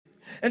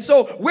And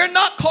so we're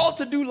not called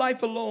to do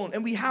life alone,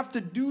 and we have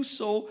to do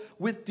so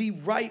with the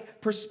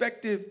right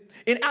perspective.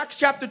 In Acts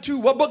chapter 2,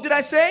 what book did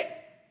I say?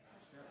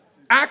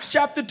 Acts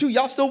chapter 2.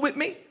 Y'all still with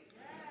me?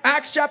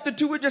 Acts chapter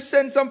 2, we're just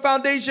setting some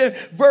foundation.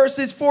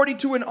 Verses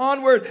 42 and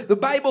onward, the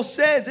Bible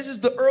says this is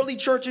the early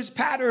church's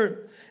pattern.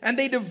 And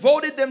they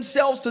devoted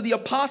themselves to the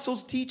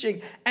apostles'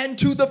 teaching and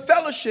to the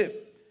fellowship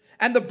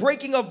and the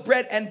breaking of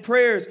bread and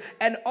prayers.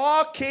 And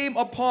awe came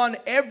upon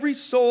every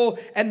soul,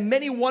 and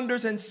many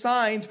wonders and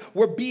signs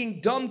were being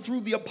done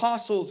through the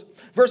apostles.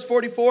 Verse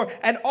 44,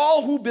 and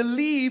all who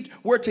believed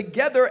were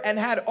together and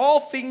had all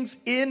things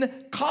in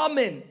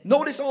common.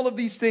 Notice all of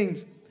these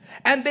things.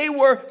 And they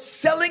were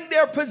selling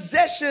their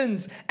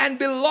possessions and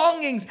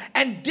belongings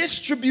and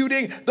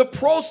distributing the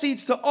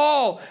proceeds to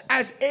all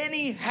as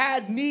any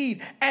had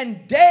need.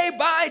 And day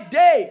by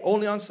day,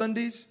 only on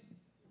Sundays,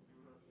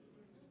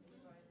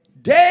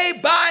 day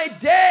by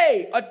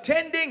day,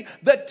 attending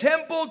the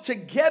temple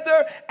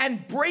together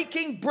and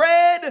breaking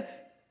bread,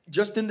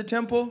 just in the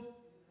temple,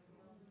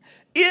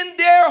 in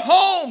their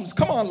homes.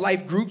 Come on,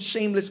 life groups,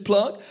 shameless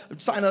plug.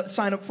 Sign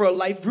up for a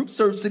life group,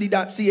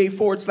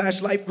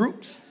 servecity.ca/life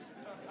groups.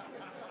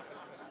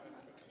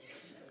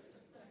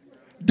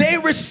 They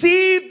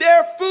received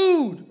their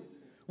food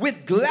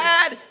with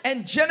glad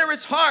and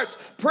generous hearts,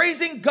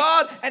 praising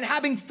God and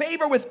having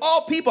favor with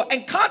all people.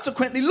 And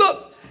consequently,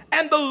 look,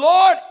 and the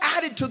Lord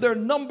added to their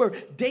number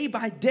day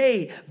by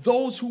day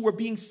those who were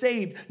being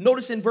saved.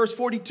 Notice in verse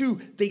 42,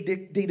 they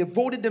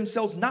devoted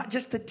themselves not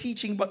just to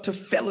teaching, but to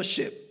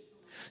fellowship.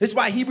 This is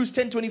why Hebrews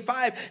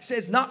 10:25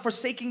 says, not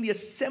forsaking the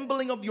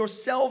assembling of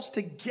yourselves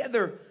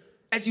together.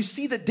 As you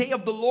see the day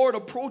of the Lord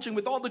approaching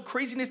with all the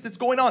craziness that's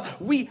going on,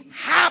 we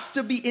have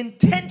to be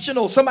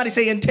intentional. Somebody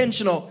say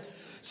intentional.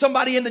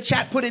 Somebody in the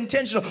chat put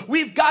intentional.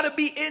 We've got to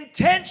be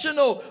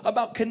intentional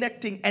about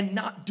connecting and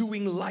not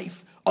doing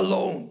life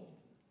alone.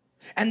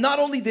 And not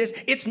only this,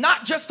 it's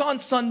not just on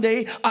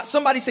Sunday.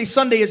 Somebody say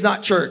Sunday is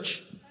not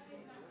church.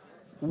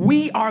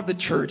 We are the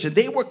church, and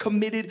they were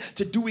committed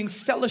to doing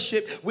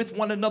fellowship with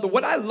one another.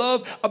 What I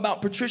love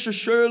about Patricia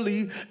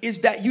Shirley is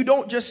that you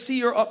don't just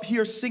see her up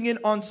here singing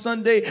on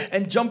Sunday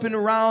and jumping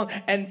around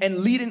and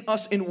leading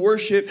us in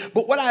worship.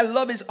 But what I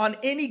love is on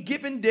any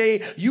given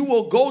day, you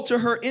will go to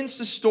her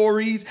Insta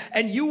stories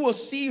and you will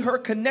see her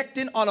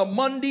connecting on a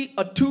Monday,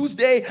 a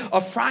Tuesday,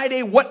 a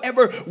Friday,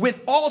 whatever,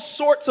 with all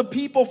sorts of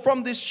people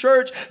from this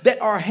church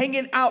that are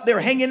hanging out. They're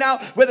hanging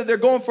out, whether they're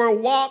going for a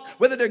walk,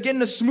 whether they're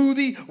getting a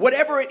smoothie,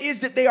 whatever it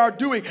is that they are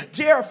doing.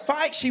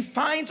 She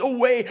finds a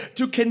way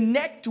to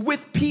connect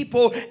with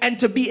people and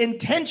to be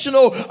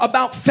intentional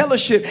about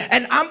fellowship.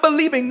 And I'm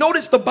believing,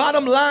 notice the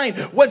bottom line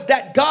was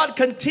that God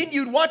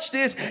continued, watch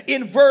this,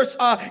 in verse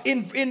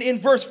in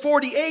verse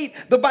 48,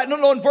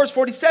 in verse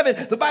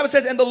 47, the Bible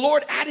says, and the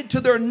Lord added to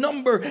their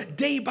number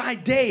day by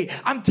day.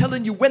 I'm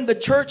telling you, when the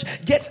church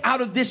gets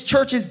out of this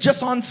church is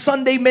just on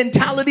Sunday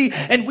mentality,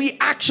 and we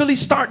actually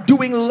start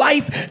doing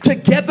life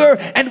together,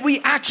 and we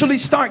actually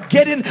start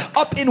getting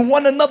up in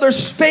one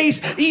another's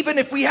space, even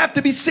if we have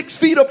to be 6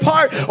 feet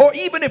apart, or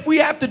even if we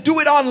have to do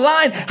it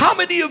online. How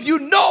many of you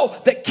know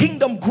that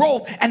kingdom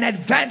growth and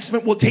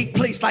advancement will take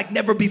place like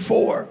never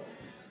before?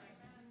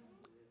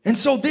 And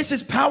so this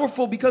is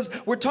powerful because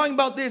we're talking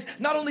about this.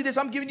 Not only this,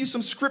 I'm giving you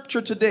some scripture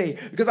today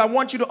because I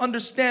want you to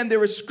understand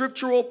there is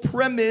scriptural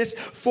premise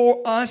for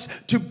us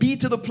to be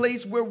to the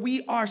place where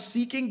we are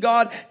seeking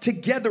God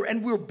together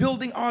and we're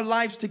building our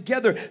lives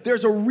together.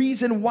 There's a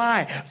reason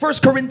why. 1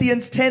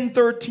 Corinthians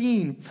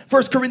 10:13.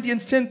 1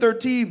 Corinthians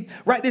 10:13.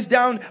 Write this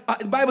down.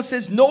 The Bible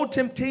says, no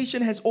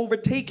temptation has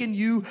overtaken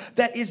you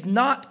that is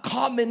not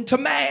common to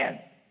man.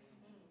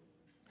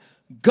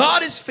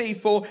 God is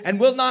faithful and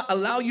will not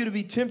allow you to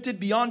be tempted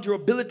beyond your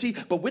ability,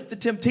 but with the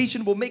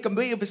temptation will make a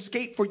way of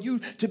escape for you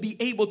to be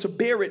able to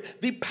bear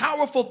it. The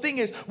powerful thing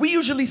is we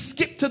usually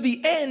skip to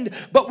the end,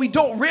 but we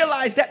don't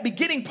realize that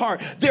beginning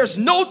part. There's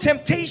no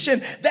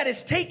temptation that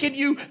has taken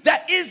you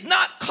that is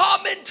not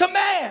common to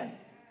man.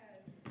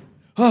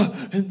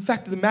 In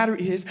fact, the matter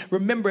is,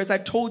 remember, as I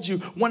told you,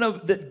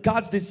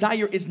 God's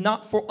desire is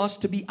not for us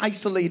to be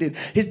isolated.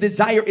 His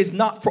desire is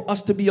not for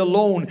us to be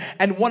alone.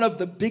 And one of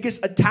the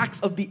biggest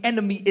attacks of the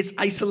enemy is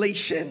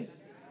isolation.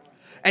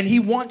 And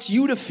he wants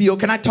you to feel,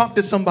 can I talk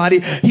to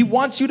somebody? He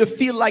wants you to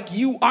feel like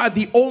you are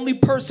the only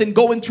person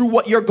going through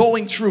what you're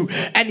going through.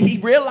 And he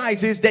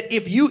realizes that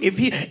if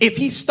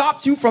he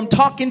stops you from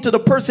talking to the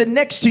person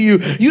next to you,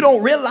 you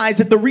don't realize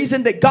that the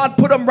reason that God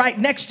put them right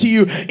next to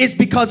you is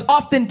because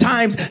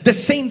oftentimes the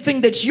same thing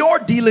that you're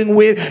dealing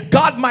with,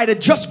 God might have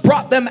just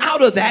brought them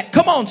out of that.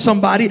 Come on,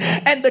 somebody.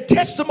 And the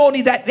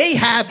testimony that they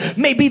have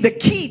may be the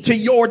key to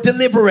your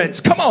deliverance.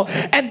 Come on.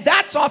 And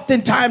that's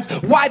oftentimes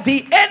why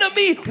the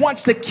enemy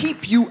wants to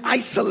keep you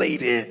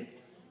isolated.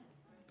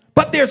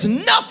 But there's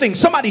nothing.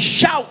 Somebody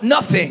shout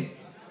nothing.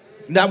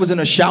 That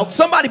wasn't a shout.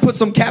 Somebody put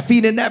some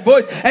caffeine in that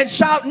voice and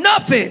shout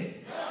nothing.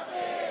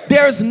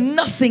 There's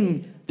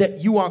nothing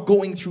that you are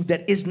going through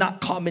that is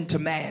not common to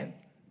man.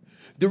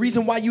 The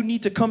reason why you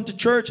need to come to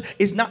church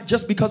is not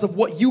just because of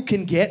what you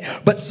can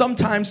get, but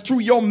sometimes through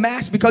your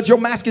mask, because your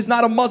mask is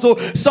not a muzzle.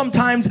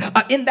 Sometimes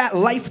in that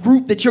life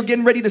group that you're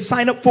getting ready to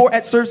sign up for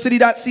at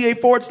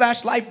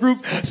servecity.ca/life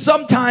groups,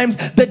 sometimes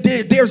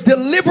there's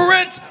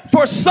deliverance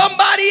for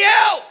somebody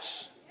else.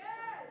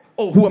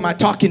 Oh, who am I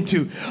talking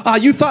to?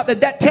 You thought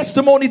that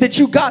testimony that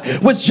you got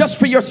was just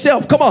for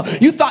yourself. Come on.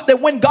 You thought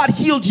that when God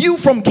healed you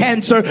from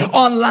cancer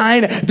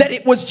online, that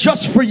it was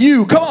just for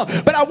you. Come on.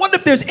 But I wonder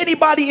if there's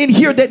anybody in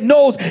here that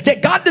knows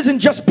that God doesn't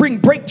just bring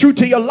breakthrough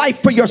to your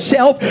life for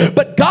yourself,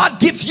 but God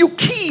gives you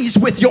keys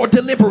with your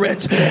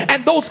deliverance.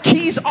 And those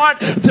keys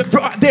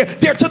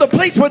they're to the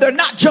place where they're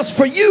not just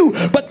for you,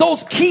 but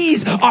those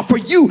keys are for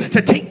you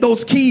to take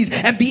those keys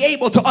and be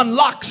able to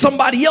unlock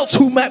somebody else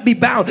who might be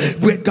bound.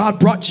 Where God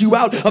brought you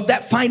out of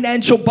that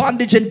financial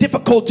bondage and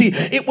difficulty,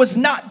 it was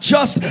not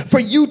just for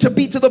you to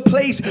be to the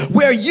place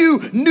where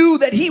you knew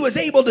that he was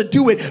able to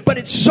do it, but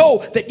it's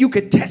so that you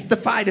could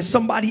testify to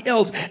somebody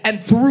else, and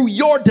through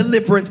your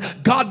deliverance,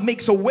 God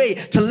makes a way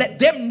to let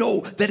them know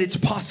that it's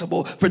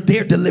possible for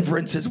their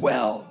deliverance as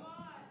well.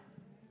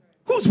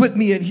 Who's with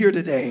me in here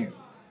today?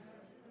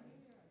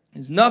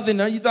 There's nothing.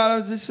 You thought I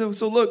was just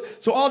so look.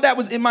 So all that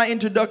was in my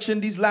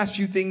introduction. These last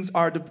few things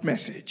are the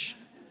message.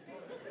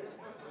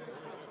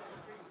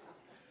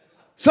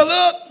 So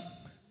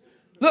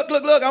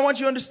look, I want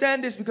you to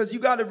understand this, because you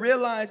got to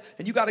realize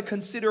and you got to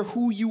consider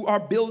who you are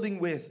building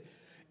with.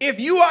 If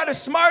you are the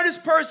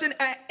smartest person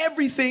at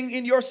everything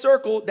in your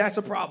circle, that's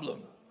a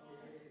problem.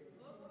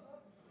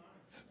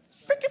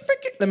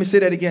 Let me say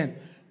that again.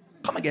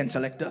 Come again,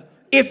 selector.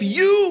 If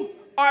you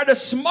are the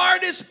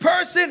smartest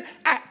person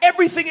at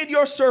everything in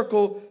your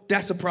circle,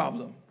 that's a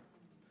problem.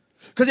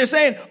 Because you're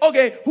saying,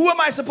 okay, who am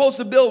I supposed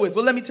to build with?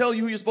 Well, let me tell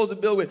you who you're supposed to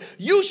build with.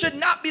 You should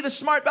not be the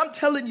smart. I'm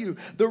telling you,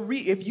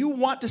 if you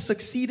want to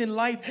succeed in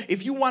life,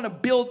 if you want to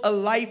build a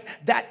life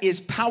that is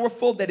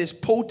powerful, that is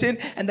potent,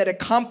 and that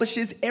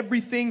accomplishes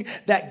everything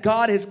that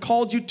God has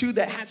called you to,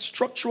 that has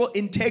structural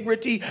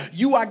integrity,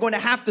 you are going to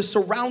have to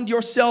surround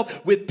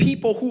yourself with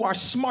people who are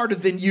smarter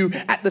than you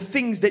at the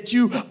things that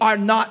you are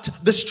not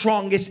the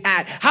strongest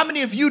at. How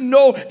many of you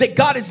know that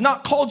God has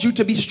not called you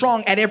to be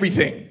strong at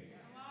everything?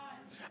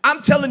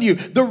 I'm telling you,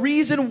 the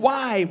reason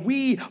why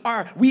we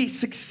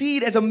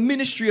succeed as a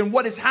ministry and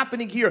what is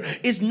happening here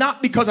is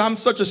not because I'm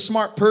such a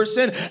smart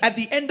person. At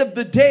the end of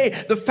the day,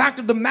 the fact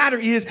of the matter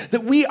is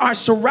that we are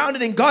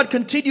surrounded, and God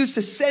continues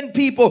to send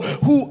people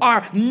who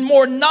are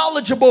more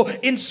knowledgeable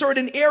in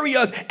certain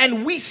areas,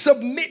 and we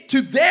submit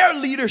to their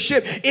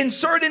leadership in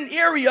certain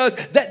areas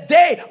that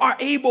they are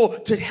able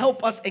to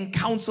help us and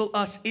counsel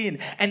us in.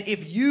 And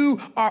if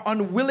you are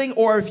unwilling,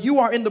 or if you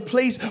are in the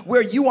place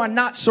where you are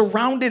not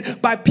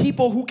surrounded by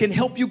people who can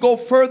help you go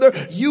further,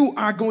 you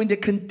are going to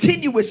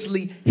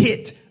continuously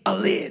hit a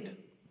lid.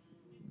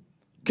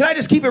 Can I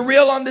just keep it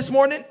real on this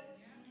morning?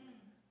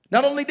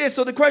 Not only this,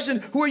 so the question,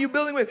 who are you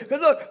building with?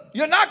 Because look,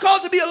 you're not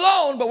called to be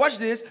alone, but watch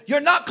this, you're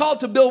not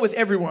called to build with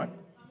everyone.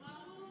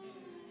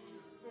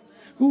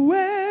 Well,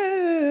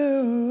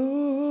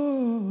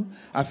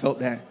 I felt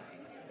that.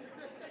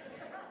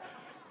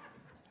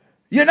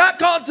 You're not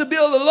called to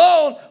build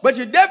alone, but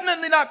you're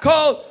definitely not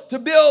called to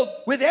build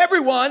with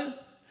everyone.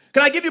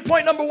 Can I give you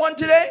point number one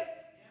today?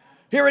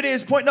 Here it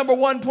is, point number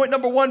one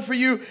for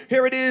you.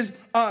 Here it is.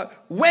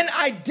 When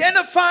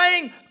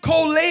identifying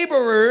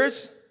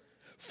co-laborers,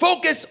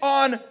 focus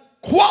on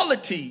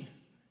quality,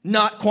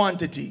 not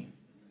quantity.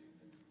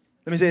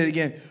 Let me say it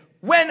again.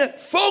 When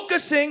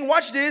focusing,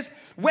 watch this,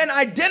 when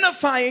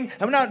identifying,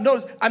 I'm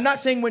not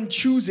saying when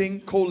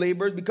choosing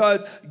co-laborers,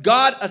 because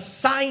God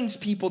assigns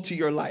people to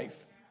your life.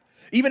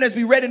 Even as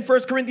we read in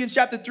 1 Corinthians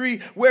chapter 3,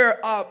 where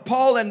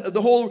Paul and the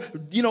whole,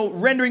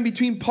 rendering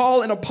between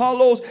Paul and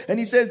Apollos, and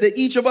he says that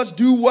each of us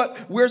do what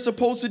we're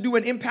supposed to do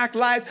and impact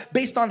lives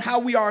based on how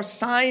we are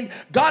assigned.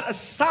 God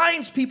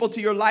assigns people to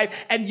your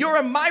life, and your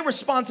and my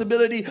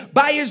responsibility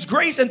by his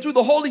grace and through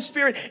the Holy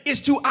Spirit is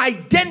to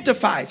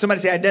identify. Somebody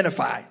say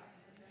identify.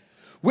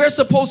 We're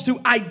supposed to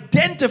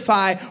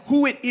identify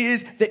who it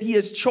is that he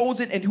has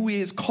chosen and who he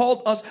has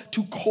called us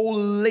to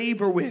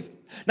co-labor with.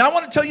 Now, I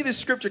want to tell you this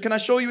scripture. Can I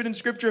show you it in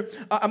scripture?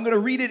 I'm going to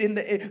read it in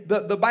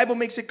the Bible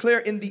makes it clear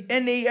in the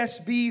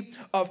NASB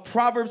of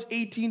Proverbs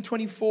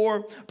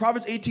 18:24.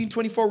 Proverbs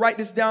 18:24. Write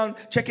this down.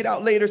 Check it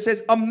out later. It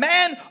says, a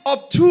man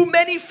of too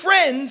many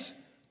friends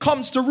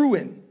comes to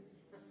ruin.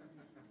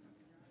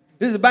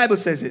 This is the Bible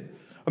says it.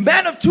 A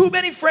man of too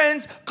many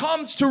friends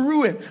comes to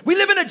ruin. We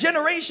live in a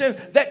generation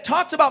that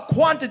talks about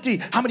quantity.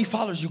 How many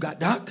followers you got,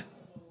 Doc?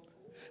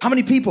 How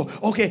many people?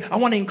 Okay, I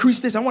want to increase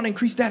this. I want to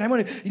increase that.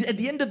 At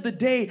the end of the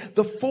day,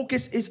 the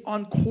focus is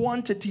on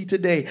quantity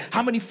today.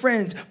 How many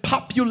friends?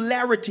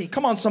 Popularity.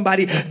 Come on,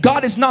 somebody.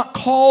 God is not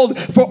called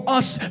for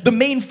us. The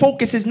main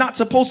focus is not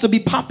supposed to be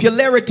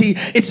popularity.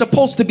 It's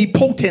supposed to be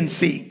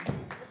potency.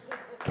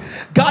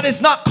 God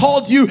has not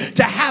called you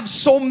to have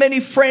so many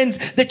friends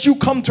that you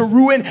come to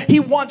ruin. He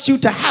wants you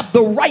to have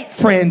the right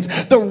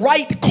friends, the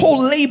right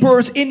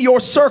co-laborers in your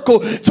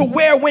circle, to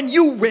where when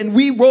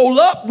we roll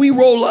up, we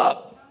roll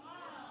up.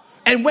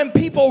 And when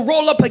people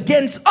roll up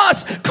against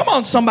us, come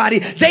on somebody,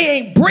 they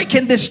ain't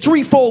breaking this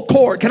threefold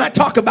cord. Can I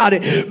talk about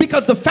it?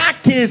 Because the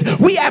fact is,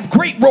 we have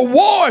great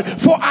reward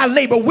for our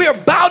labor. We're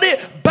about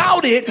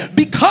it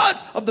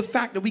because of the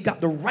fact that we got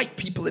the right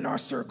people in our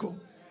circle.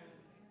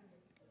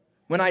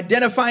 When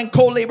identifying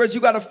co-laborers,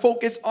 you got to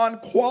focus on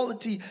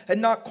quality and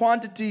not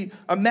quantity.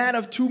 A man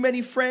of too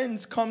many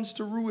friends comes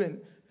to ruin.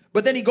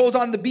 But then he goes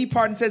on the B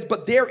part and says,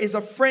 but there is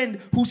a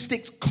friend who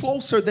sticks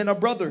closer than a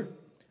brother.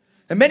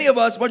 And many of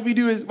us, what we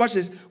do is, watch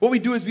this, what we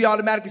do is we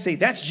automatically say,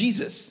 that's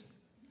Jesus.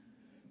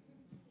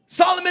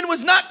 Solomon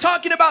was not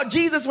talking about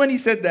Jesus when he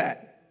said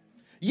that.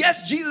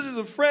 Yes, Jesus is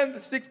a friend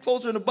that sticks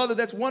closer than a brother.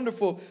 That's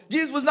wonderful.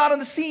 Jesus was not on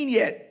the scene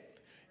yet.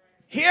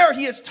 Here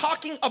he is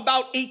talking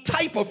about a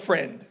type of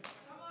friend.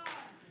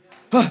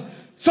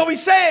 So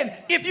he's saying,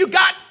 if you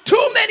got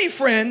too many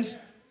friends,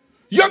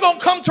 you're going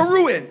to come to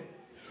ruin.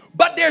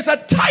 But there's a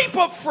type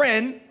of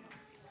friend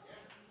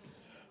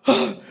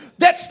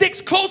that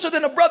sticks closer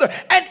than a brother.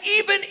 And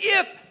even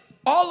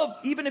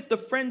if the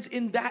friends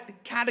in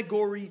that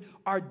category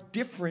are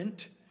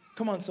different,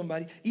 come on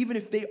somebody, even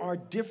if they are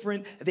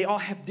different, they all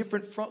have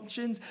different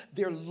functions,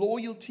 their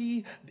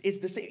loyalty is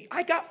the same.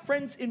 I got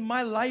friends in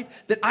my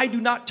life that I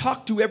do not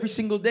talk to every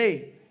single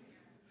day.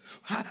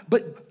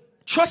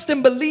 But trust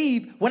and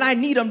believe, when I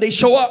need them, they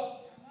show up.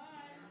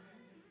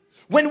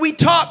 When we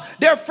talk,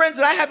 there are friends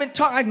that I haven't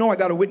talked. I know I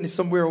got a witness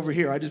somewhere over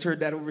here. I just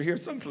heard that over here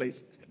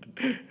someplace.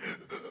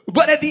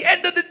 But at the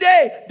end of the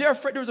day, there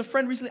was a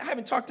friend recently, I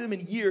haven't talked to them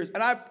in years,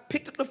 and I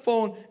picked up the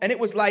phone, and it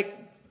was like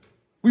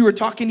we were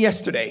talking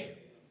yesterday.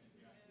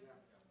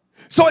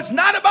 So it's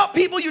not about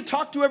people you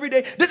talk to every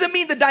day. Doesn't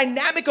mean the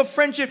dynamic of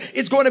friendship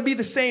is going to be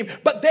the same,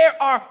 but there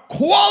are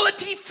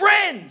quality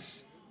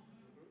friends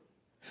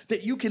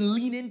that you can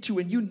lean into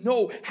and you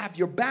know have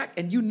your back,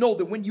 and you know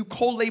that when you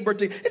co-labor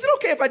together. Is it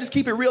okay if I just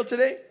keep it real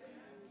today?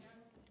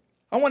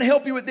 I want to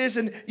help you with this.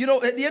 And you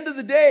know, at the end of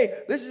the day,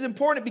 this is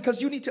important because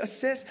you need to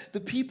assess the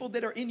people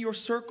that are in your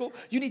circle.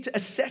 You need to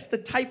assess the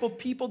type of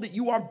people that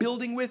you are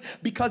building with,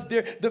 because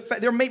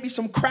there may be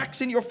some cracks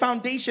in your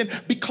foundation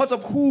because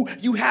of who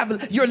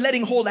you're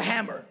letting hold a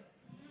hammer.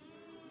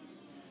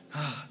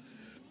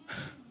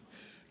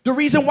 The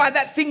reason why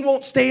that thing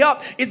won't stay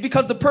up is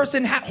because the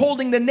person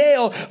holding the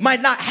nail might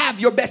not have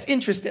your best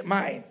interest in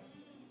mind.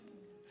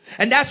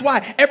 And that's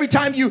why every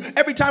time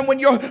when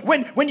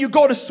you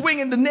go to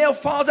swing and the nail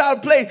falls out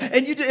of place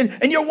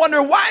and you're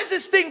wondering, why is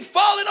this thing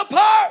falling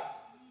apart?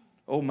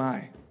 Oh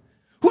my.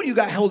 Who do you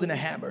got holding a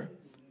hammer?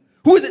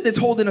 Who is it that's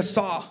holding a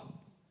saw?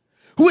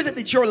 Who is it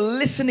that you're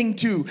listening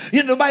to?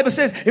 You know, the Bible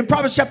says in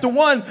Proverbs chapter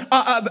 1,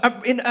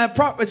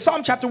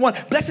 Psalm chapter 1,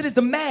 blessed is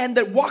the man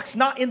that walks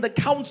not in the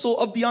counsel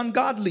of the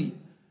ungodly,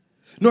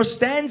 nor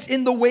stands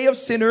in the way of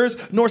sinners,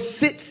 nor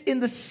sits in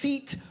the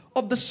seat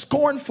of the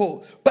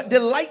scornful, but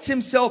delights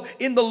himself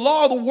in the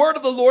law, the word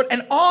of the Lord,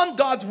 and on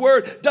God's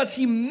word does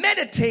he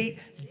meditate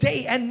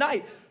day and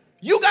night.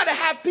 You got to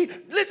have people.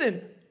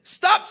 Listen,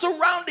 stop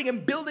surrounding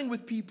and building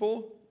with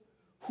people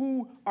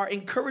who are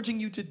encouraging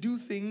you to do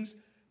things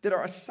that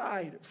are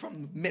aside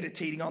from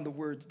meditating on the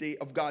words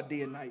of God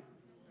day and night.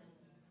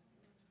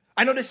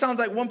 I know this sounds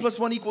like 1 +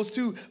 1 =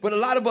 2, but a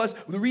lot of us,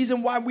 the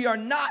reason why we are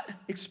not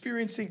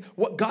experiencing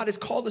what God has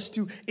called us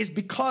to is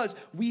because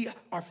we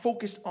are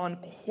focused on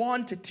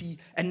quantity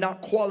and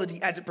not quality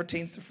as it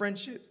pertains to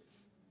friendship.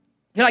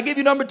 Can I give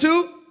you number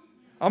 2?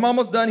 I'm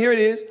almost done. Here it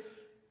is.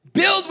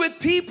 Build with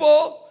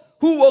people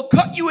who will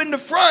cut you in the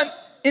front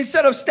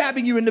instead of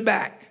stabbing you in the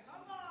back.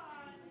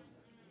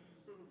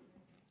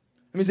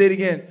 Let me say it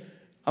again.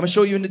 I'm going to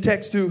show you in the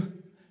text too.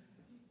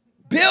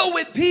 Build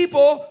with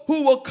people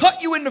who will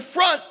cut you in the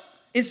front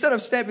instead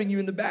of stabbing you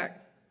in the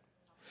back.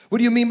 What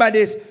do you mean by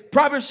this?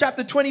 Proverbs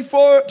chapter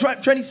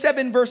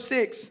 27 verse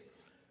 6.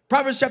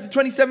 Proverbs chapter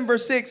 27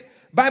 verse 6.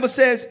 Bible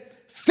says,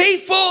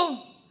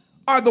 faithful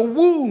are the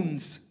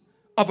wounds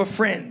of a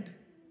friend.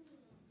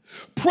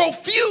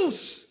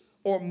 Profuse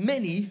or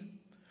many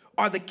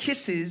are the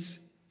kisses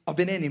of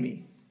an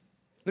enemy.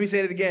 Let me say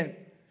it again.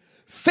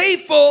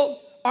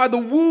 Faithful are the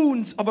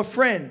wounds of a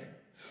friend.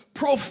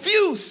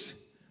 Profuse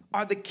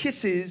are the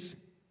kisses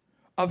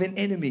of an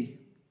enemy.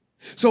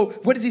 So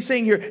what is he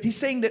saying here? He's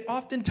saying that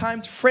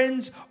oftentimes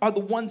friends are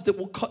the ones that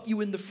will cut you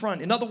in the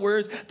front. In other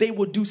words, they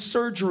will do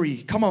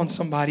surgery. Come on,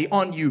 somebody,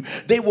 on you.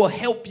 They will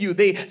help you.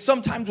 They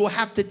sometimes will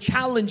have to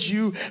challenge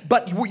you,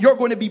 but you're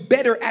going to be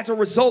better as a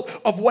result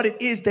of what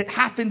it is that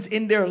happens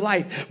in their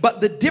life. But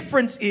the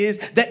difference is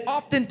that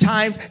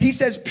oftentimes he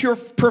says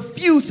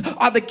profuse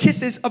are the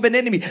kisses of an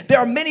enemy. There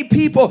are many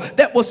people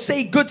that will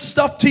say good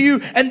stuff to you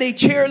and they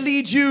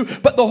cheerlead you,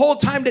 but the whole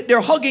time that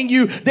they're hugging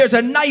you, there's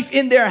a knife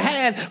in their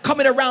hand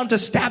coming around to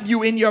stab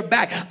you in your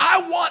back.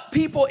 I want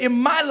people in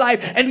my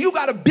life, and you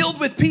got to build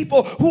with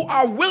people who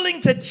are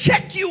willing to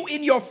check you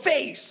in your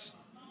face.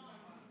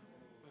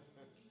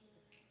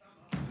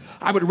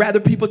 I would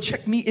rather people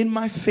check me in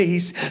my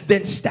face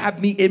than stab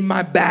me in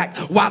my back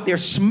while they're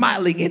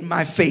smiling in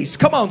my face.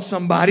 Come on,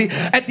 somebody.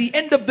 At the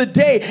end of the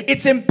day,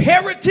 it's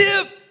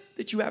imperative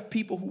that you have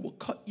people who will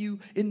cut you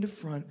in the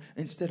front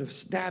instead of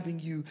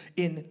stabbing you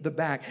in the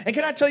back. And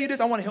can I tell you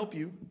this? I want to help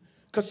you.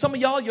 Because some of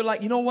y'all, you're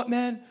like, you know what,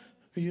 man?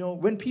 You know,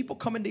 when people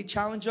come and they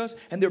challenge us,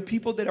 and there are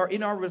people that are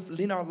in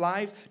our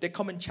lives that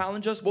come and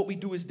challenge us, what we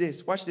do is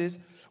this. Watch this.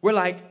 We're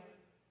like,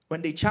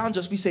 when they challenge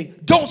us, we say,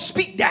 don't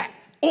speak that.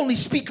 Only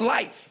speak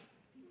life.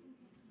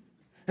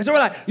 And so we're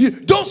like,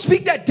 don't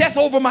speak that death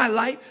over my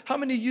life. How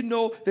many of you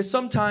know that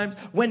sometimes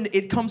when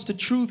it comes to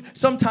truth,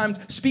 sometimes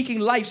speaking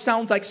life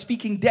sounds like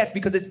speaking death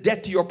because it's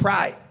death to your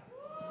pride?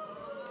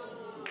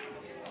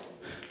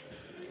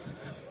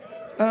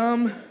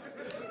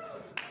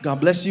 God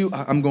bless you.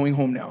 I'm going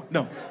home now.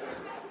 No.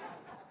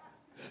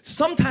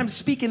 Sometimes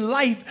speaking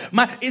life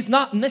is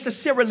not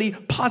necessarily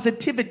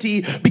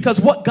positivity, because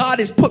what God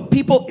has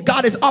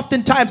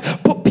oftentimes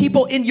put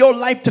people in your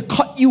life to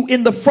cut you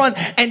in the front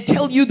and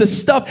tell you the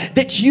stuff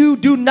that you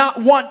do not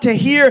want to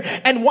hear.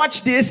 And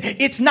watch this,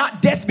 it's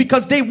not death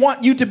because they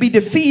want you to be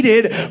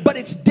defeated, but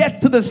it's death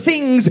to the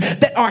things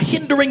that are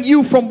hindering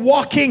you from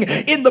walking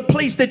in the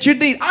place that you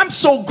need. I'm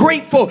so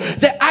grateful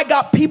that I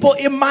got people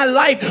in my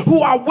life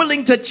who are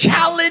willing to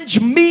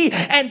challenge me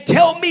and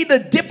tell me the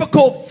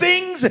difficult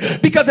things,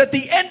 because at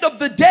the end of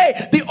the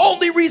day, the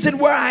only reason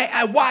why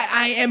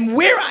I am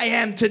where I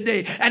am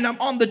today and I'm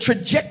on the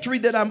trajectory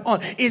that I'm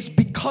on is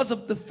because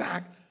of the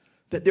fact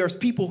that there's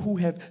people who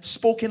have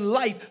spoken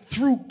life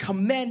through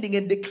commanding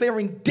and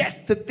declaring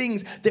death to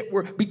things that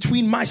were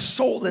between my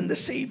soul and the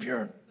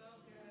Savior.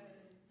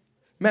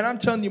 Man, I'm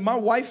telling you, my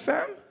wife,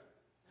 fam,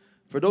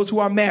 for those who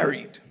are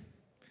married,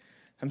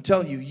 I'm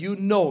telling you, you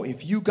know,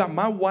 if you got,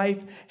 my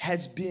wife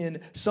has been,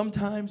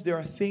 sometimes there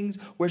are things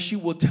where she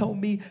will tell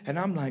me and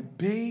I'm like,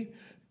 babe,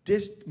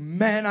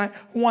 I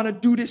want to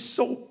do this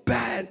so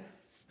bad.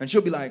 And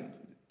she'll be like,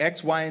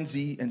 X, Y, and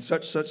Z, and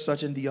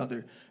such, and the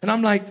other. And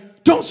I'm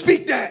like, don't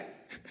speak that.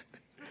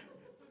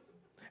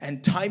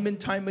 And time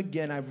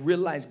again, I've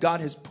realized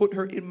God has put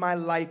her in my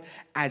life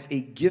as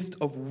a gift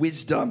of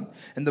wisdom.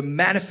 And the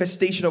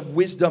manifestation of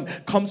wisdom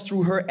comes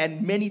through her.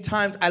 And many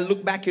times I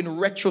look back in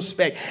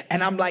retrospect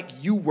and I'm like,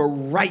 you were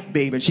right,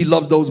 babe. And she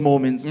loves those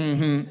moments.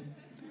 Mm-hmm.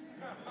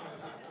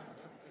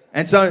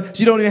 And so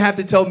she don't even have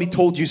to tell me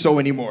told you so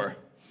anymore.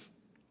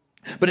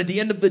 But at the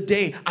end of the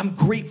day, I'm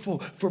grateful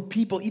for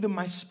people, even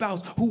my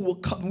spouse, who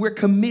will we're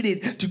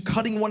committed to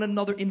cutting one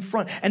another in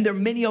front. And there are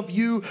many of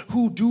you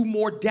who do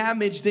more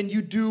damage than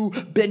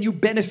you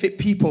benefit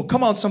people.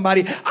 Come on,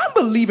 somebody. I'm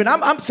believing.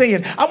 I'm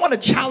saying, I want to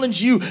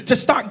challenge you to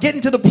start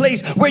getting to the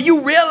place where you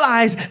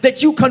realize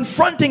that you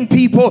confronting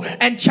people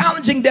and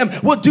challenging them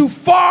will do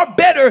far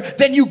better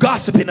than you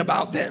gossiping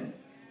about them.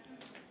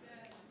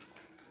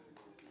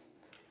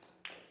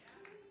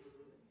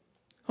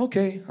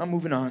 Okay, I'm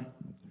moving on.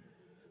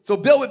 So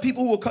build with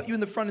people who will cut you in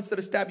the front instead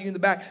of stab you in the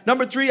back.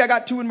 Number 3, I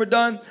got 2 and we're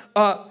done.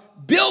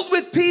 Build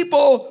with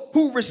people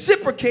who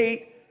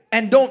reciprocate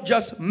and don't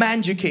just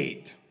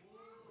manducate.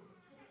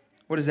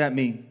 What does that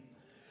mean?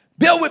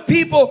 Build with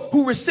people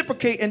who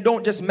reciprocate and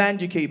don't just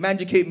manducate.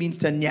 Manducate means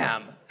to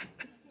nyam.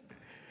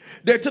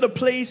 They're to the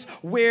place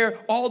where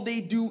all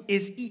they do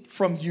is eat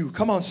from you.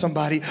 Come on,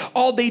 somebody.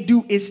 All they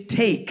do is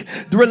take.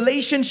 The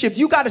relationships,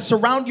 you got to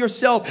surround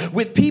yourself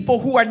with people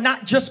who are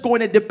not just going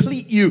to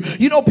deplete you.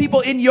 You know,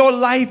 people in your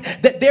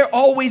life that they're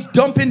always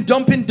dumping.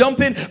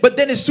 But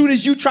then as soon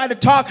as you try to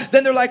talk,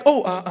 then they're like,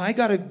 I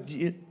got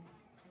to...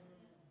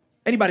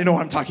 Anybody know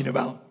what I'm talking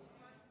about?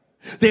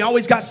 They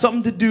always got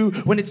something to do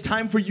when it's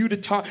time for you to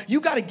talk. You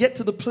got to get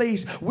to the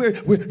place where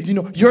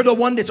you're the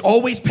one that's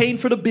always paying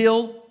for the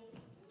bill.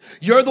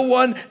 You're the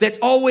one that's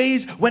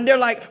always, when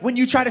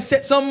you try to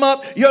set something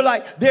up, you're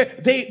like,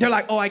 they're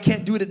like, oh, I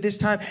can't do it at this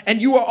time.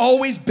 And you are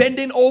always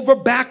bending over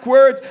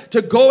backwards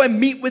to go and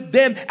meet with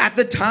them at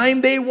the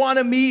time they want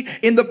to meet,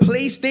 in the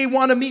place they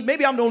want to meet.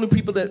 Maybe I'm the only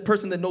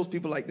person that knows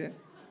people like that.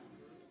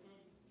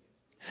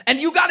 And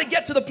you got to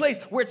get to the place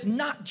where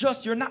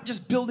you're not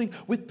just building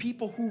with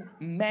people who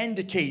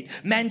mandicate,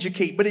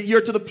 but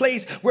you're to the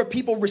place where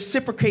people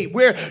reciprocate,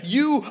 where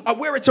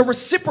it's a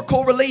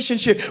reciprocal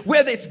relationship,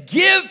 where it's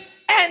give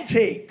and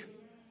take.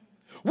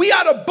 We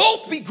ought to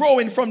both be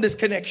growing from this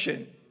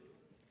connection.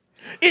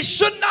 It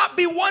should not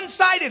be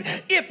one-sided.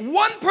 If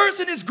one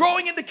person is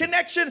growing in the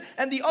connection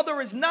and the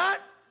other is not,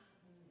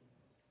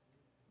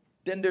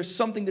 then there's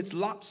something that's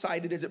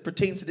lopsided as it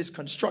pertains to this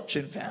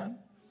construction, fam.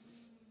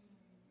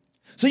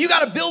 So you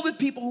got to build with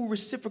people who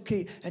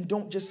reciprocate and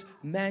don't just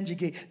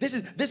manducate. This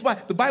is why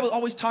the Bible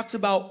always talks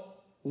about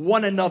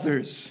one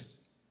another's.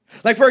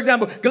 Like, for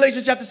example,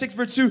 Galatians chapter 6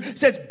 verse 2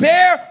 says,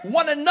 bear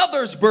one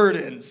another's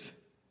burdens.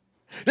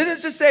 This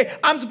is to say,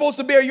 I'm supposed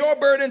to bear your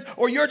burdens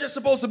or you're just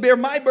supposed to bear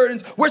my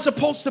burdens. We're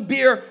supposed to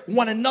bear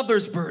one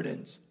another's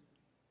burdens.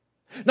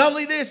 Not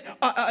only this,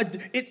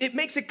 it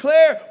makes it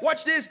clear.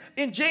 Watch this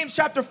in James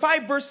chapter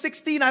 5 verse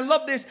 16. I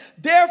love this.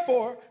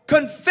 Therefore,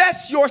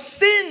 confess your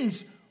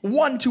sins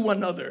one to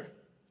another.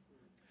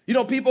 You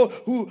know, people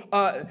who,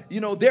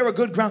 they're a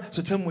good ground.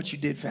 So tell them what you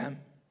did, fam.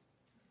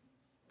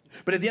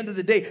 But at the end of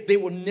the day, they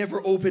will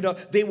never open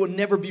up. They will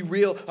never be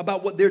real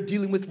about what they're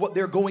dealing with, what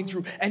they're going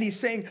through. And he's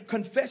saying,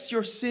 confess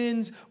your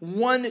sins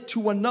one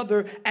to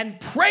another and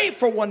pray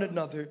for one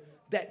another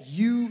that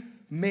you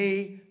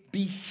may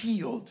be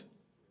healed.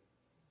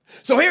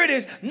 So here it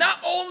is. Not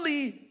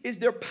only is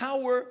there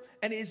power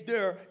and is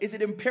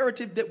it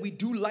imperative that we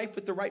do life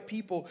with the right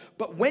people,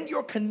 but when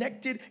you're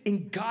connected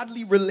in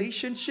godly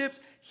relationships,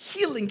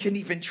 healing can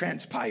even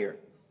transpire.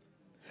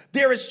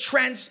 There is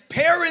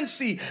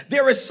transparency.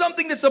 There is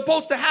something that's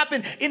supposed to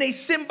happen in a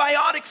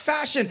symbiotic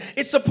fashion.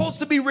 It's supposed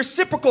to be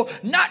reciprocal,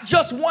 not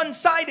just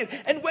one-sided.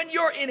 And when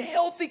you're in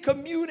healthy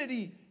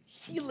community,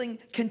 healing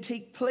can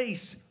take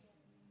place.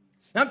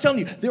 Now, I'm telling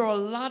you, there are a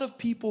lot of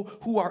people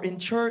who are in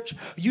church.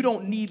 You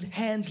don't need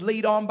hands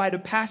laid on by the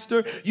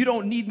pastor. You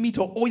don't need me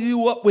to oil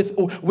you up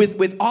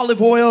with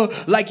olive oil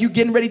like you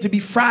getting ready to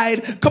be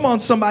fried. Come on,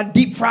 somebody,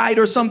 deep fried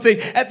or something.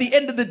 At the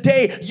end of the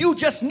day, you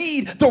just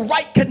need the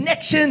right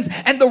connections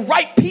and the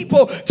right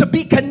people to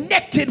be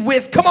connected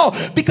with. Come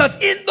on, because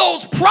in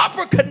those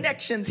proper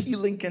connections,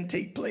 healing can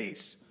take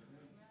place.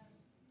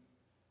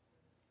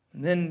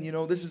 And then,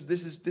 this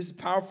is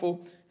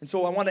powerful. And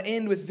so I want to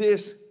end with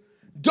this.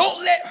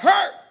 Don't let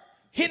hurt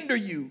hinder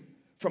you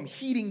from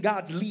heeding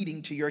God's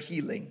leading to your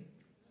healing.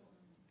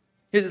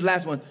 Here's this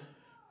last one.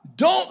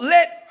 Don't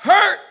let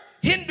hurt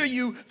hinder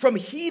you from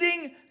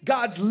heeding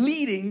God's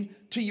leading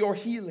to your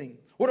healing.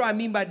 What do I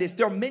mean by this?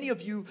 There are many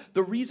of you,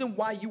 the reason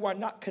why you are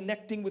not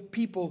connecting with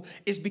people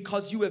is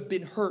because you have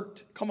been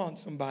hurt. Come on,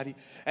 somebody.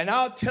 And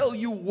I'll tell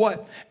you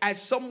what,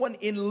 as someone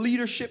in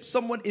leadership,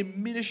 someone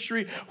in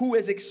ministry who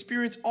has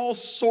experienced all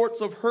sorts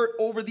of hurt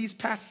over these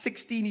past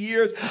 16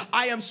 years,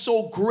 I am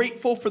so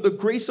grateful for the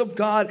grace of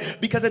God,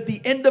 because at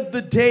the end of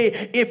the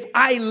day, if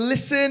I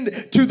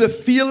listened to the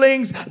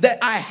feelings that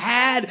I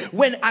had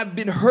when I've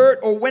been hurt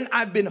or when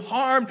I've been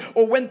harmed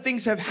or when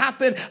things have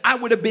happened, I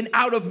would have been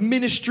out of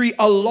ministry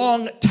a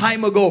long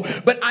time ago.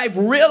 But I've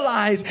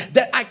realized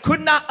that I could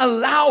not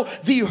allow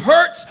the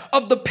hurts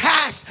of the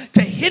past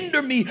to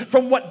hinder me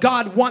from what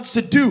God wants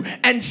to do.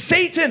 And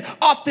Satan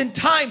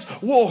oftentimes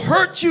will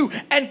hurt you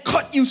and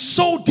cut you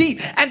so deep,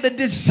 and the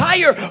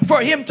desire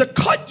for him to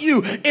cut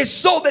you is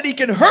so that he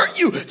can hurt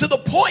you to the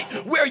point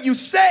where you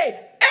say,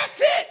 F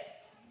it.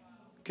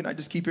 Can I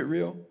just keep it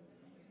real?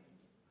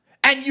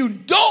 And you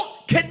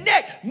don't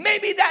connect.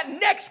 Maybe that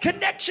next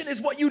connection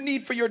is what you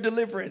need for your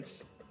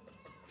deliverance.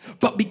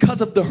 But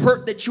because of the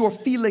hurt that you're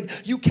feeling,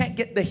 you can't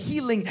get the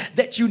healing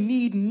that you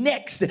need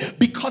next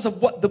because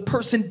of what the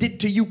person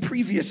did to you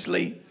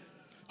previously.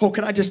 Oh,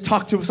 can I just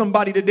talk to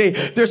somebody today?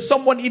 There's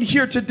someone in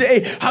here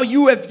today, how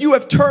you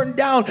have turned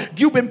down,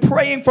 you've been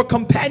praying for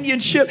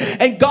companionship,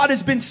 and God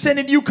has been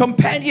sending you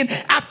companion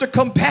after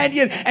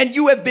companion, and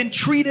you have been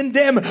treating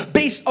them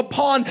based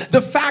upon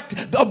the fact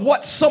of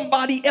what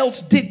somebody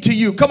else did to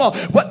you. Come on,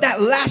 what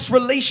that last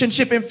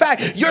relationship, in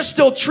fact, you're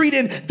still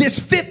treating this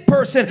fifth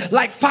person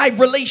like 5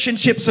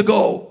 relationships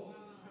ago,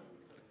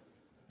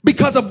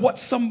 because of what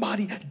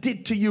somebody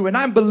did to you. And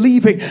I'm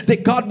believing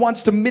that God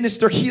wants to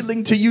minister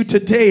healing to you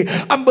today.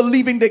 I'm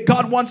believing that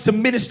God wants to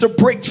minister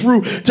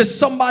breakthrough to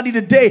somebody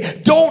today.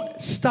 Don't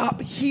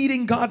stop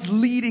heeding God's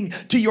leading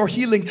to your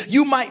healing.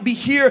 You might be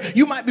here,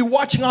 you might be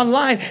watching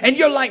online, and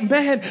you're like,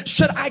 man,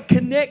 should I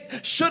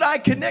connect? Should I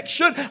connect?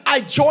 Should I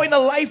join a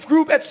life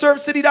group at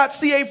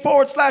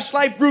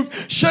servecity.ca/life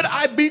groups? Should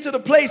I be to the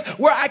place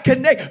where I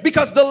connect?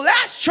 Because the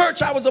last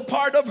church I was a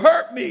part of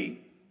hurt me.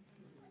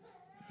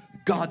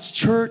 God's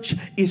church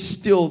is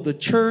still the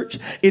church.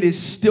 It is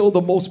still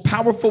the most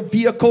powerful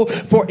vehicle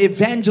for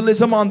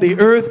evangelism on the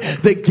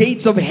earth. The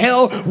gates of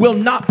hell will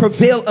not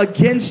prevail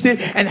against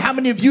it. And how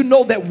many of you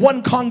know that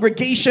one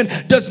congregation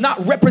does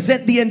not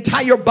represent the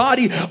entire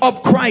body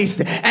of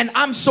Christ? And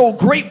I'm so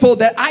grateful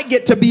that I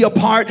get to be a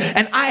part,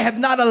 and I have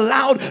not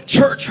allowed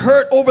church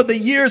hurt over the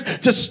years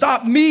to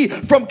stop me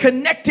from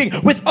connecting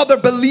with other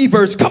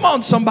believers. Come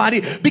on,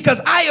 somebody,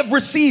 because I have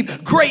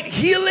received great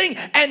healing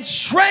and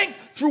strength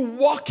through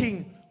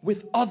walking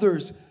with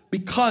others,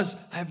 because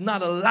I have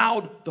not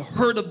allowed the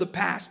hurt of the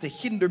past to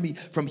hinder me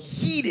from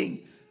heeding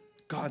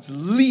God's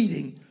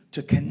leading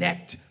to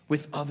connect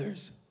with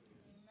others.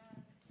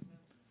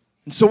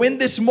 And so in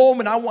this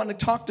moment, I want to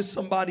talk to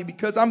somebody,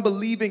 because I'm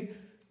believing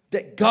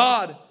that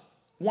God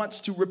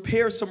wants to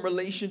repair some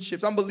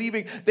relationships. I'm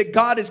believing that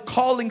God is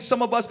calling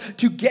some of us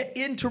to get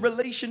into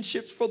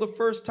relationships for the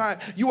first time.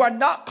 You are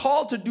not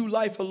called to do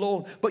life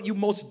alone, but you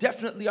most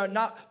definitely are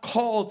not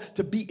called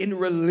to be in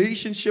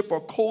relationship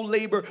or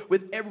co-labor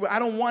with everyone. I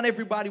don't want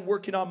everybody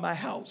working on my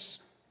house.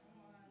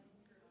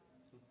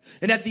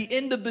 And at the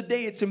end of the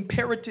day, it's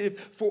imperative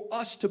for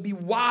us to be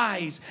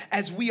wise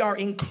as we are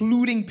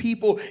including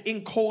people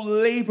in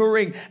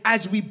co-laboring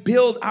as we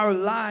build our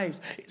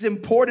lives. It's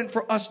important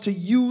for us to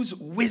use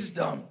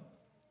wisdom.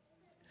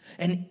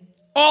 And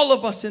all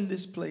of us in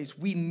this place,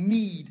 we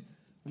need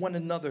one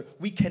another.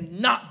 We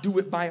cannot do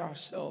it by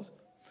ourselves.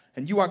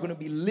 And you are going to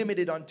be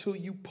limited until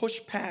you push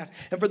past.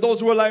 And for those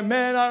who are like,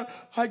 man,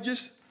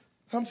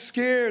 I'm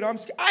scared.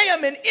 I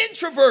am an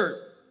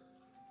introvert.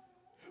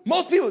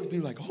 Most people would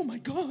be like, oh my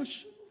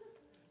gosh.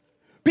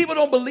 People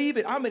don't believe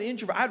it. I'm an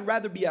introvert. I'd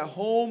rather be at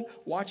home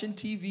watching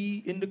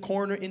TV in the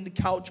corner, in the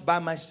couch by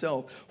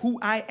myself. Who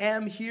I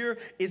am here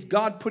is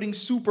God putting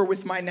super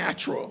with my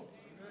natural.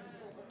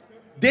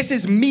 This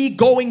is me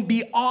going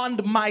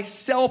beyond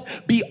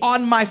myself,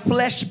 beyond my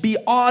flesh,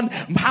 beyond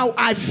how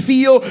I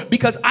feel,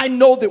 because I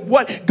know that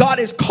what God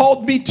has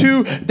called me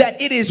to,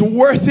 that it is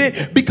worth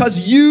it,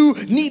 because you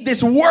need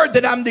this word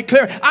that I'm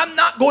declaring. I'm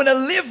not going to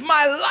live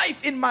my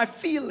life in my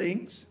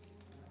feelings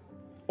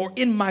or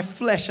in my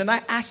flesh. And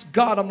I ask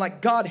God, I'm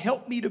like, God,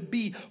 help me to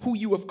be who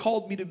you have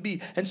called me to be.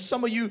 And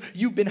some of you,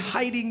 you've been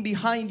hiding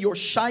behind your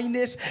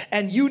shyness,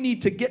 and you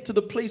need to get to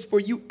the place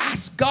where you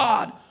ask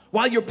God,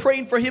 while you're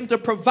praying for him to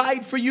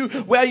provide for you,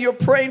 while you're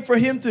praying for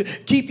him to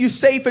keep you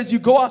safe as you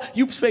go out,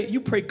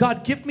 you pray,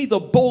 God, give me the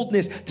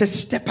boldness to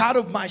step out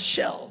of my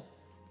shell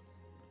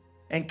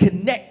and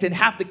connect and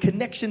have the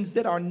connections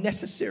that are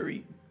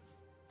necessary.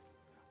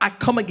 I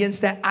come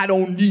against that I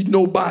don't need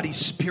nobody's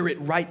spirit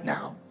right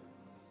now.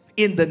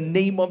 In the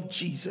name of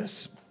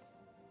Jesus.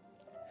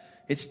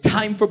 It's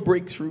time for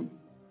breakthrough.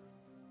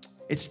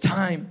 It's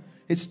time.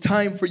 It's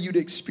time for you to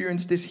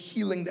experience this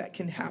healing that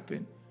can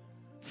happen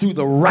through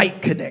the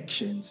right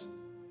connections.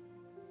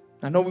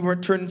 I know we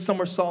weren't turning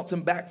somersaults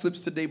and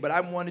backflips today, but I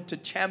wanted to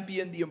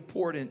champion the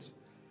importance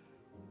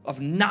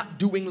of not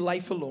doing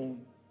life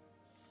alone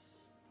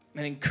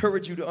and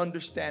encourage you to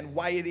understand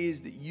why it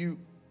is that you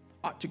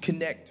ought to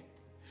connect.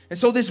 And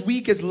so this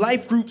week, as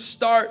life groups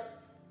start,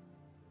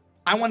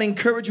 I want to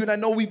encourage you, and I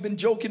know we've been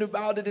joking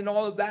about it and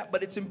all of that,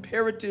 but it's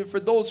imperative for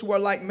those who are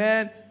like,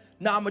 man,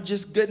 now I'm going to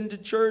just get into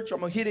church,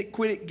 I'm going to hit it,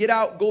 quit it, get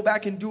out, go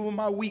back and do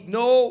my week.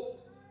 No.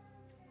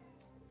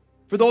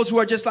 For those who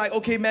are just like,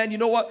 okay, man, you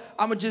know what?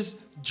 I'm going to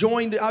just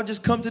I'll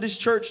just come to this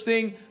church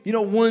thing,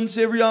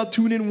 I'll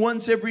tune in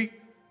once every.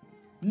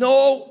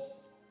 No.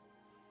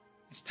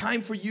 It's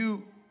time for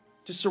you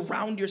to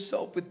surround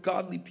yourself with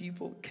godly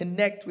people,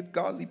 connect with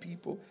godly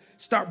people,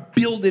 start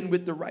building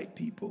with the right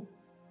people.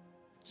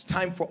 It's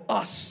time for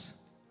us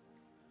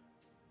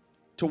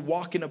to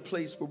walk in a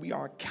place where we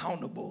are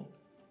accountable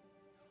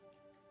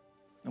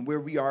and where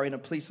we are in a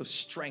place of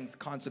strength,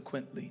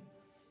 consequently.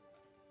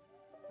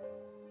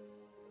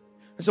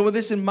 And so with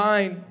this in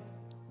mind,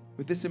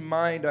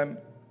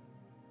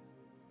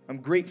 I'm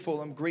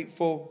grateful. I'm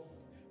grateful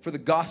for the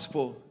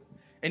gospel.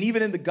 And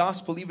even in the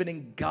gospel, even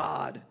in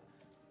God,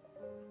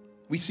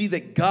 we see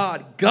that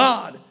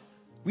God,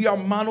 we are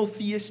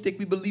monotheistic.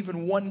 We believe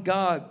in one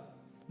God.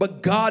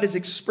 But God is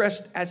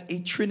expressed as a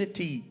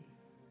Trinity.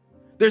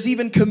 There's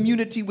even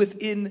community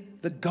within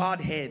the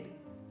Godhead.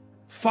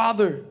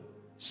 Father,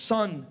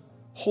 Son,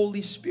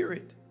 Holy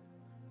Spirit.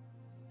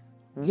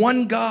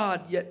 One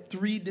God, yet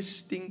three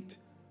distinct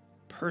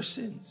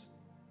persons,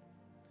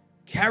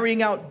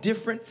 carrying out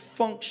different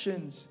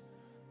functions.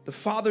 The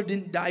Father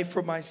didn't die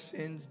for my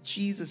sins.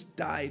 Jesus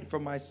died for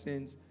my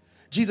sins.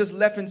 Jesus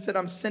left and said,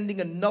 I'm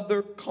sending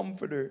another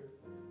comforter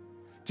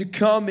to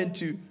come and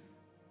to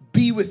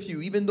be with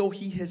you, even though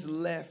he has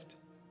left.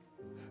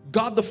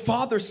 God the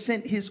Father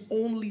sent his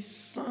only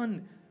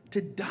Son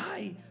to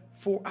die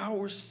for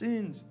our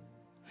sins.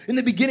 In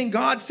the beginning,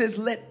 God says,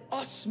 let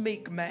us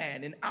make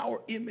man in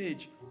our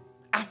image,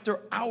 after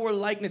our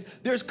likeness.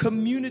 There's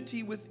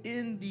community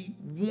within the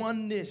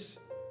oneness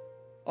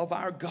of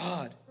our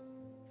God.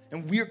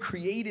 And we're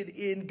created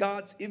in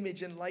God's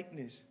image and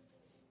likeness.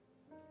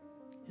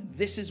 And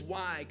this is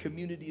why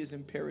community is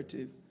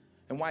imperative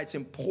and why it's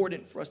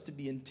important for us to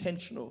be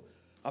intentional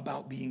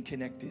about being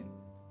connected.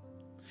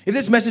 If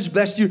this message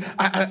blessed you,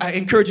 I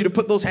encourage you to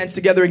put those hands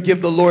together and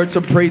give the Lord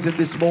some praise at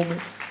this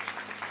moment.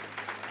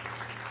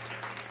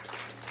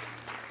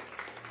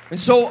 And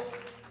so,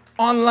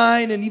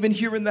 online and even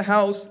here in the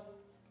house,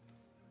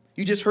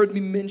 you just heard me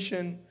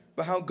mention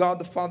about how God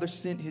the Father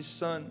sent his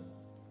Son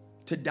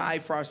to die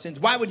for our sins.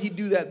 Why would he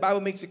do that? The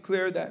Bible makes it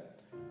clear that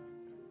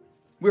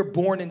we're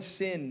born in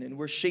sin and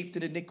we're shaped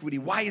in iniquity.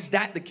 Why is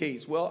that the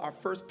case? Well, our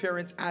first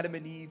parents, Adam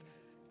and Eve,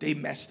 they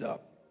messed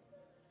up.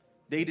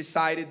 They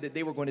decided that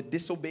they were going to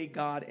disobey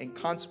God, and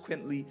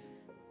consequently,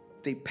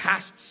 they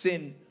passed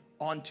sin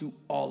onto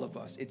all of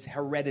us. It's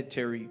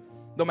hereditary.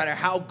 No matter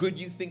how good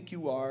you think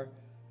you are,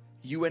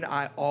 you and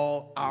I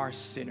all are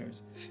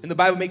sinners. And the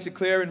Bible makes it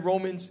clear in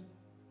Romans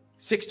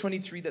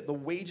 6:23 that the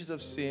wages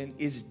of sin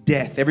is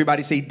death.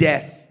 Everybody say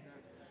death.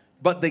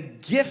 But the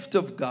gift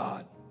of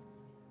God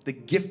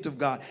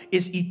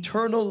is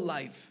eternal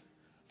life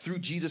through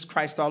Jesus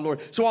Christ our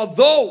Lord. So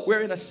although we're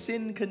in a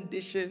sin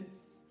condition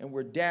and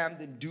we're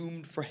damned and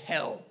doomed for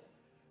hell,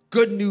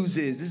 good news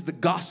is, this is the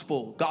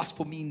gospel.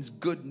 Gospel means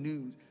good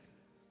news.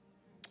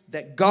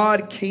 That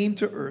God came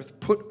to earth,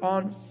 put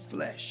on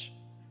flesh,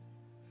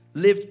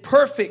 lived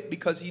perfect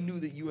because he knew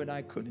that you and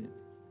I couldn't.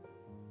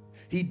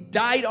 He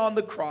died on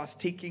the cross,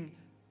 taking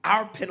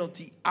our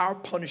penalty, our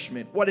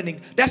punishment.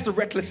 That's the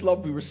reckless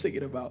love we were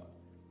singing about.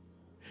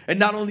 And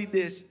not only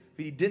this,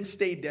 but he didn't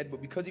stay dead,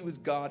 but because he was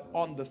God,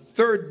 on the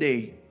third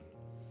day,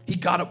 he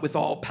got up with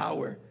all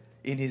power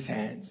in his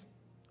hands.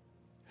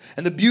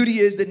 And the beauty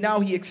is that now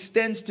he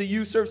extends to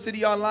you, Surf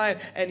City Online,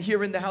 and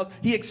here in the house,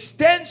 he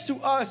extends to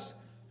us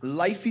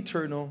life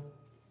eternal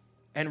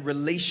and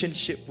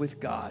relationship with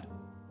God.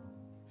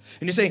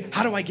 And you're saying,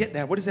 how do I get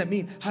that? What does that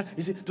mean?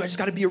 Do I just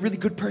got to be a really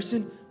good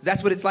person?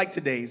 That's what it's like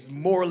today. It's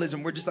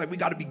moralism. We're just like, we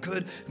got to be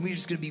good, and we're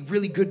just going to be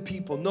really good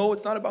people. No,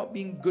 it's not about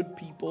being good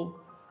people,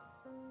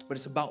 but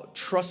it's about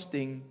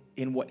trusting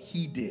in what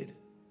he did.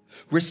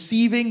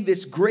 Receiving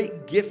this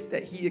great gift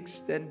that he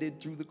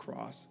extended through the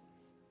cross.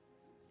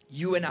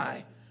 You and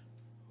I,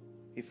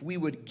 if we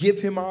would give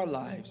him our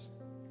lives,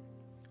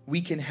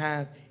 we can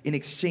have in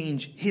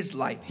exchange his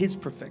life, his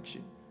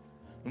perfection.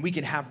 And we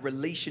can have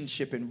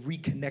relationship and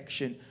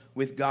reconnection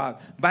with God.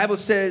 The Bible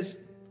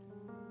says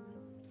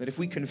that if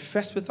we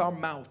confess with our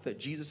mouth that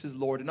Jesus is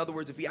Lord, in other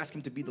words, if we ask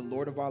him to be the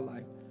Lord of our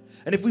life,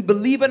 and if we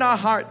believe in our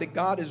heart that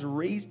God has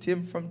raised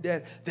him from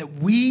death, that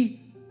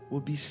we will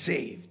be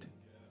saved.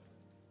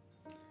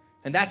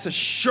 And that's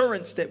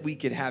assurance that we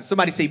can have.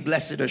 Somebody say,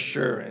 blessed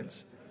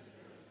assurance.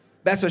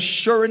 That's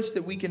assurance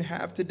that we can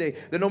have today.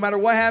 That no matter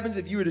what happens,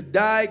 if you were to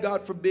die,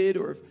 God forbid,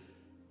 or if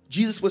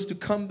Jesus was to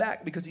come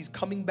back, because he's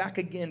coming back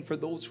again for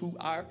those who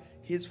are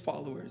his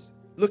followers.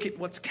 Look at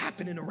what's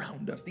happening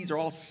around us. These are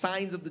all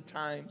signs of the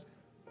times,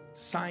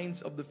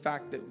 signs of the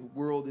fact that the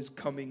world is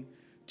coming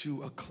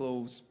to a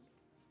close.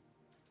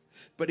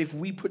 But if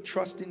we put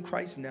trust in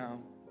Christ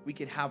now, we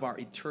can have our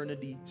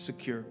eternity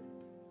secure.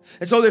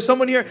 And so there's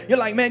someone here, you're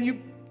like, man,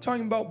 you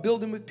talking about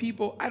building with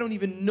people. I don't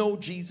even know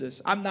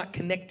Jesus. I'm not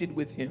connected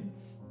with him.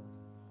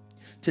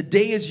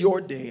 Today is your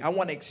day. I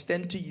want to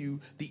extend to you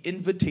the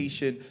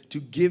invitation to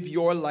give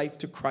your life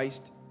to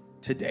Christ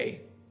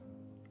today.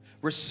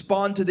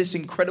 Respond to this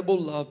incredible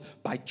love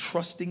by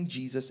trusting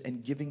Jesus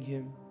and giving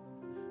him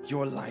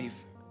your life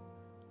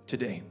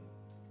today.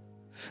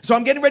 So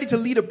I'm getting ready to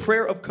lead a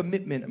prayer of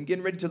commitment.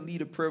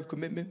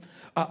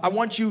 I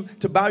want you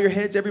to bow your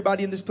heads,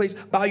 everybody in this place.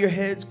 Bow your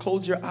heads,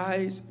 close your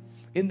eyes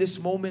in this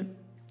moment.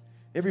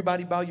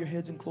 Everybody bow your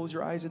heads and close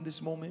your eyes in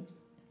this moment.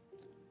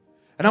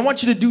 And I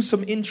want you to do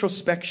some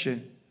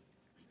introspection.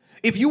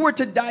 If you were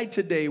to die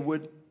today,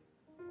 would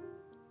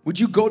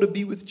you go to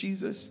be with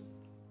Jesus?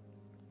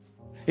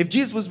 If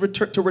Jesus was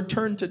to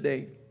return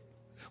today,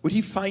 would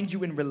he find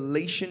you in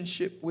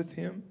relationship with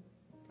him?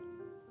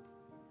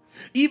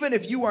 Even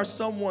if you are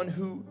someone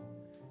who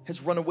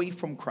has run away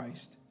from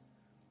Christ,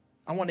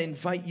 I want to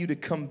invite you to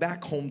come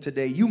back home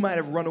today. You might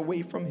have run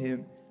away from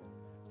him,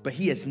 but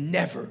he has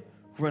never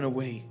run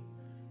away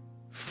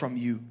from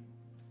you.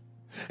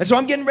 And so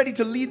I'm getting ready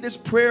to lead this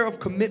prayer of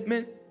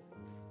commitment.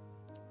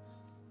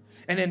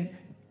 And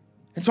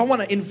so I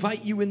want to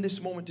invite you in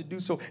this moment to do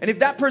so. And if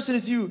that person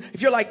is you,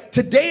 if you're like,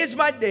 today is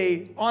my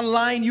day,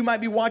 online you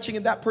might be watching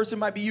and that person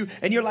might be you,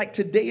 and you're like,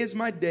 today is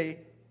my day,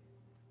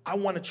 I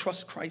want to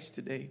trust Christ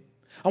today.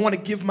 I want to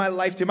give my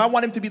life to him. I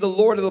want him to be the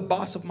Lord or the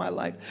boss of my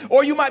life.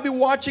 Or you might be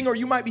watching, or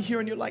you might be here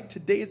and you're like,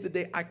 today is the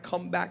day I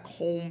come back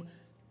home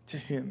to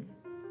him.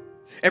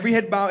 Every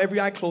head bowed, every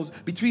eye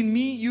closed. Between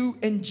me, you,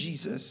 and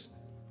Jesus.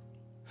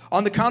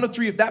 On the count of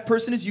 3, if that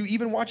person is you,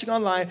 even watching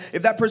online,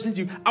 if that person is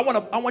you, I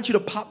want you to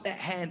pop that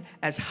hand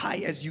as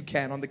high as you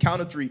can. On the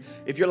count of 3.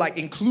 If you're like,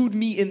 include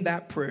me in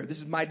that prayer. This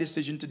is my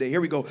decision today.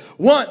 Here we go.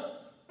 1,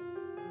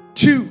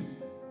 2,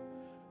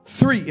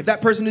 3. If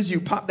that person is you,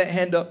 pop that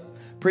hand up.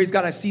 Praise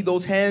God. I see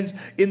those hands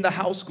in the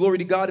house. Glory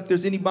to God. If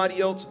there's anybody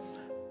else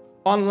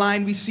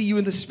online, we see you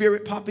in the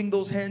spirit popping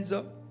those hands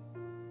up.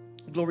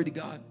 Glory to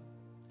God.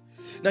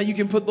 Now you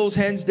can put those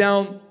hands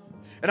down.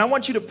 And I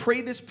want you to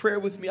pray this prayer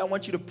with me. I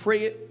want you to pray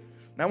it.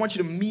 And I want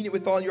you to mean it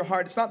with all your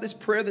heart. It's not this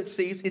prayer that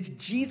saves. It's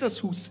Jesus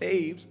who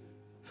saves.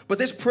 But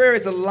this prayer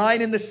is a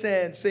line in the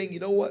sand saying, you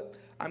know what?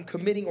 I'm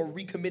committing or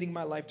recommitting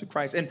my life to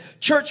Christ. And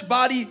church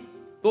body,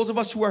 those of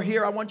us who are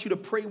here, I want you to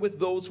pray with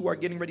those who are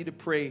getting ready to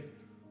pray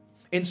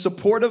in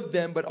support of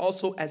them, but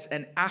also as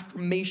an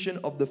affirmation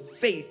of the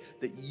faith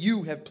that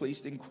you have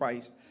placed in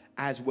Christ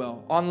as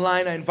well.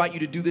 Online, I invite you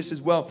to do this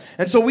as well.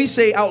 And so we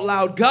say out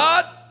loud,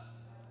 God,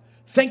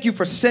 thank you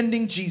for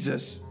sending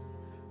Jesus.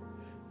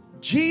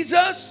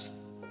 Jesus,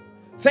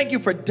 thank you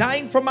for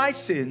dying for my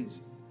sins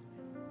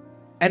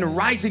and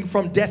rising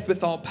from death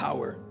with all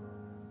power.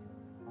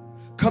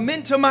 Come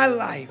into my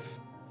life,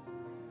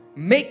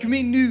 make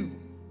me new,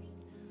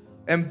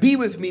 and be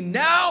with me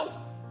now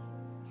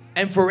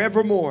and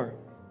forevermore.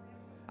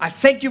 I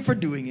thank you for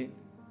doing it.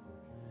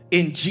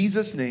 In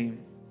Jesus'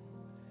 name,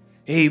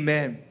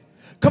 amen.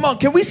 Come on,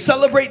 can we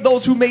celebrate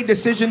those who made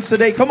decisions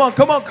today? Come on,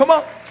 come on, come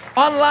on.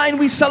 Online,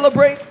 we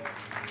celebrate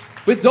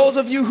with those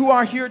of you who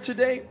are here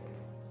today.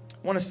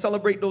 I want to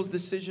celebrate those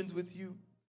decisions with you.